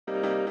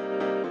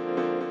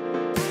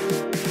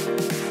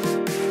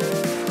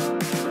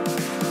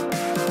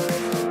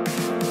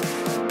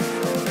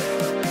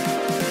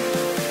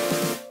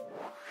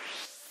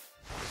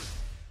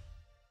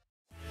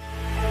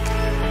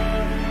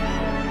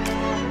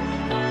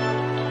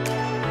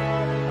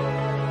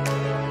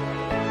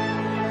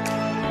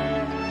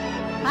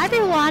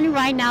everyone,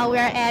 right now we're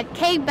at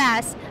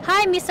COMPUTEX.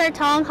 Hi, Mr.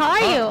 Tong, how are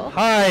you?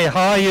 Hi,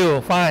 how are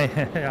you? Fine.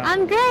 Yeah.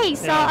 I'm great.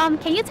 So,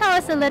 can you tell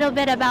us a little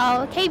bit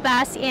about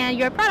COMPUTEX and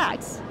your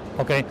products?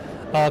 Okay,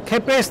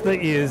 COMPUTEX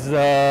is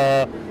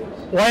a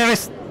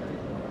wireless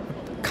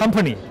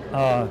company.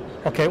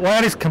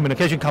 Wireless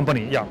communication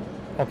company. Yeah.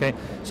 Okay.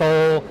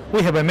 So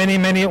we have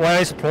many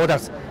wireless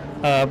products.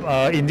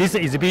 In this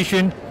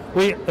exhibition,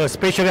 we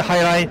especially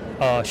highlight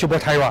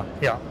SuperTaiRa.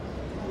 Yeah.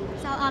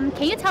 So,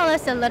 can you tell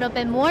us a little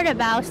bit more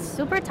about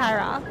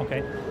SuperTaiRa?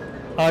 Okay.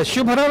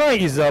 SuperTaiRa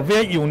is a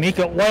very unique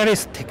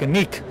wireless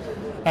technique.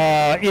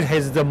 It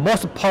has the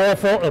most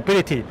powerful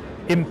ability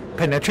in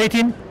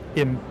penetrating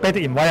in bad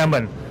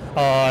environment,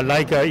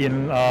 like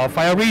in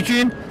fire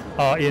region,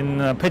 in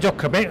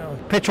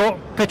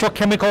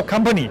petrochemical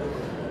company,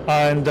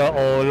 and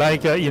or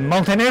like in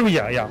mountain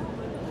area. Yeah.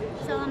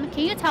 So,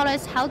 can you tell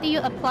us how do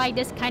you apply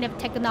this kind of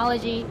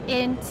technology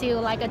into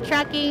like a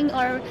tracking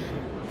or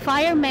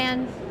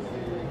fireman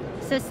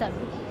system?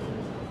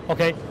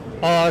 Okay.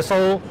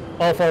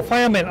 For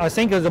firemen, I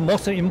think the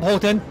most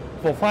important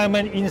for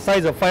firemen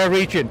inside the fire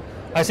region,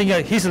 I think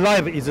his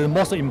life is the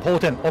most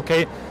important.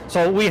 Okay,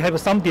 so we have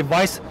some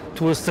device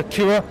to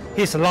secure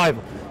his life.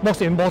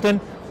 Most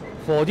important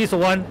for this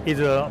one is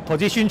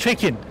position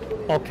tracking.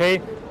 Okay,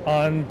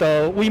 and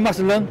we must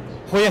learn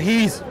where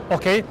he is.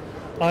 Okay,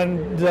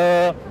 and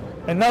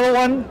another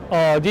one,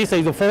 this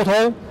is a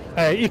photo.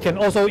 You can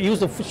also use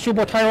the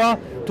SuperTaiRa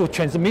to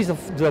transmit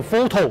the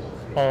photo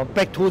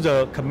back to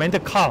the commander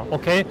car.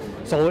 Okay,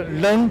 so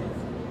learn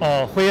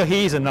where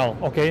he is now.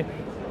 Okay,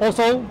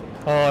 also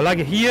like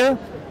here,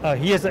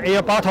 here's the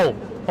air bottle.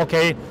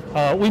 Okay,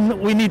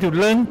 we need to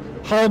learn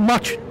how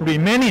much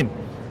remaining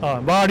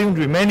volume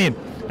remaining,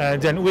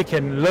 then we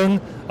can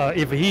learn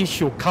if he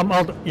should come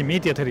out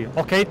immediately.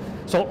 Okay,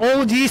 so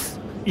all this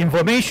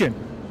information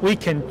we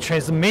can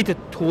transmit it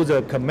to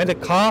the commander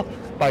car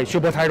by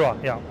SuperTaiRa.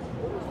 Yeah.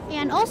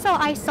 And also,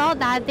 I saw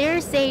that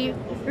there's a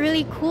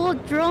really cool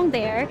drone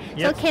there.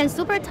 Yes. So can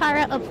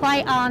SuperTaiRa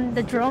apply on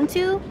the drone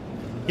too?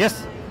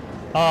 Yes.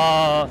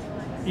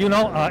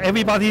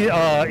 Everybody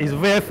is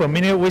very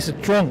familiar with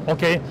drone.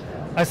 Okay.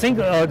 I think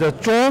the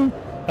drone,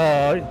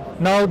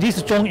 now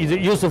this drone is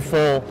used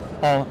for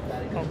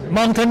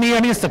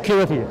mountaineering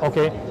security.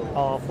 Okay.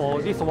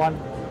 For this one.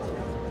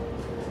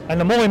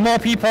 And more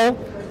people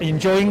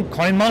enjoying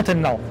climbing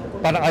mountain now.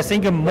 But I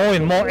think more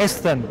and more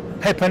accidents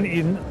happen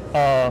in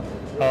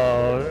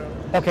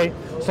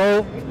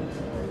so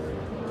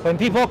when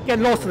people get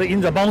lost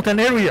in the mountain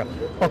area,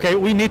 okay,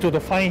 we need to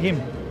find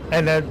him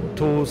and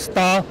to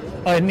start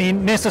any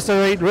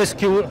necessary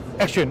rescue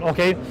action.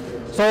 Okay,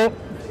 so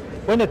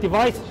when the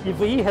device, if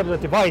we have the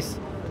device,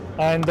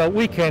 and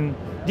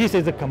this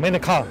is the commander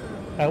car,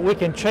 we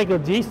can track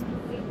this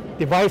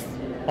device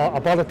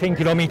about 10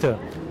 kilometers,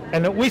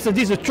 and with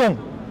this drone,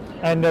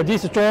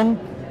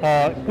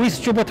 with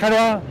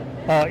SuperTaiRa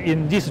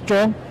in this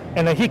drone,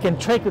 and he can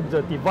track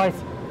the device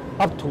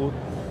up to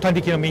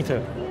 20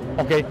 kilometers.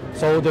 Okay,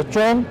 so the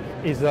drone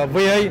is a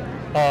very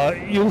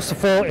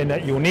useful and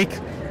unique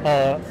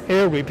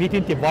air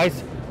repeating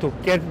device to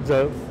get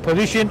the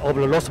position of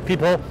the lost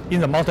people in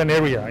the mountain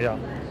area. Yeah.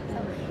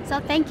 So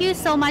thank you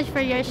so much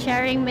for your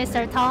sharing,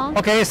 Mr. Tong.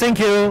 Okay, thank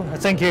you.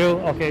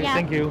 Okay, yeah.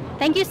 Thank you.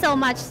 Thank you so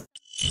much.